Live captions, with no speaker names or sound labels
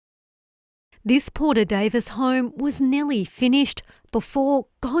This Porter Davis home was nearly finished before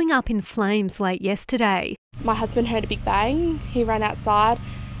going up in flames late yesterday. My husband heard a big bang. He ran outside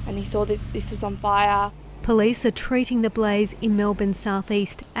and he saw this was on fire. Police are treating the blaze in Melbourne's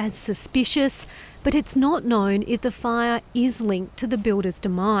southeast as suspicious, but it's not known if the fire is linked to the builder's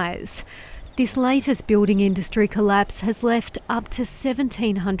demise. This latest building industry collapse has left up to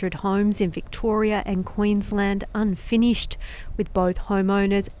 1,700 homes in Victoria and Queensland unfinished, with both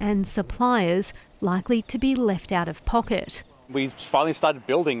homeowners and suppliers likely to be left out of pocket. We finally started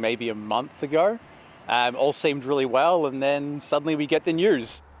building maybe a month ago. All seemed really well, and then suddenly we get the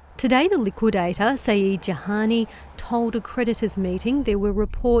news. Today, the liquidator, Saeed Jahani, told a creditors' meeting there were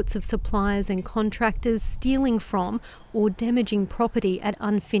reports of suppliers and contractors stealing from or damaging property at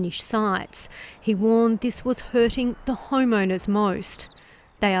unfinished sites. He warned this was hurting the homeowners most.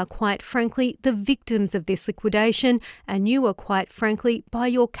 They are, quite frankly, the victims of this liquidation, and you are, quite frankly, by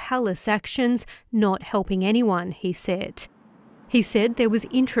your callous actions, not helping anyone, he said. He said there was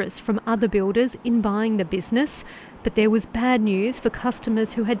interest from other builders in buying the business, but there was bad news for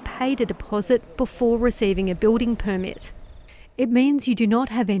customers who had paid a deposit before receiving a building permit. It means you do not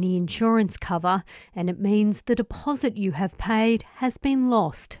have any insurance cover, and it means the deposit you have paid has been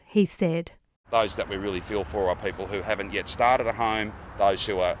lost, he said. Those that we really feel for are people who haven't yet started a home, those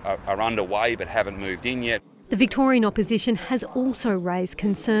who are underway but haven't moved in yet. The Victorian opposition has also raised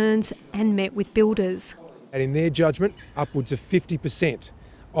concerns and met with builders. And in their judgment, upwards of 50%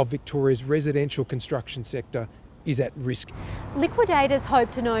 of Victoria's residential construction sector is at risk. Liquidators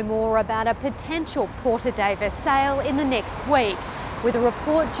hope to know more about a potential Porter Davis sale in the next week, with a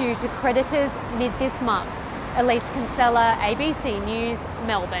report due to creditors mid this month. Elise Kinsella, ABC News,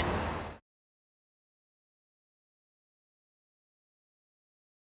 Melbourne.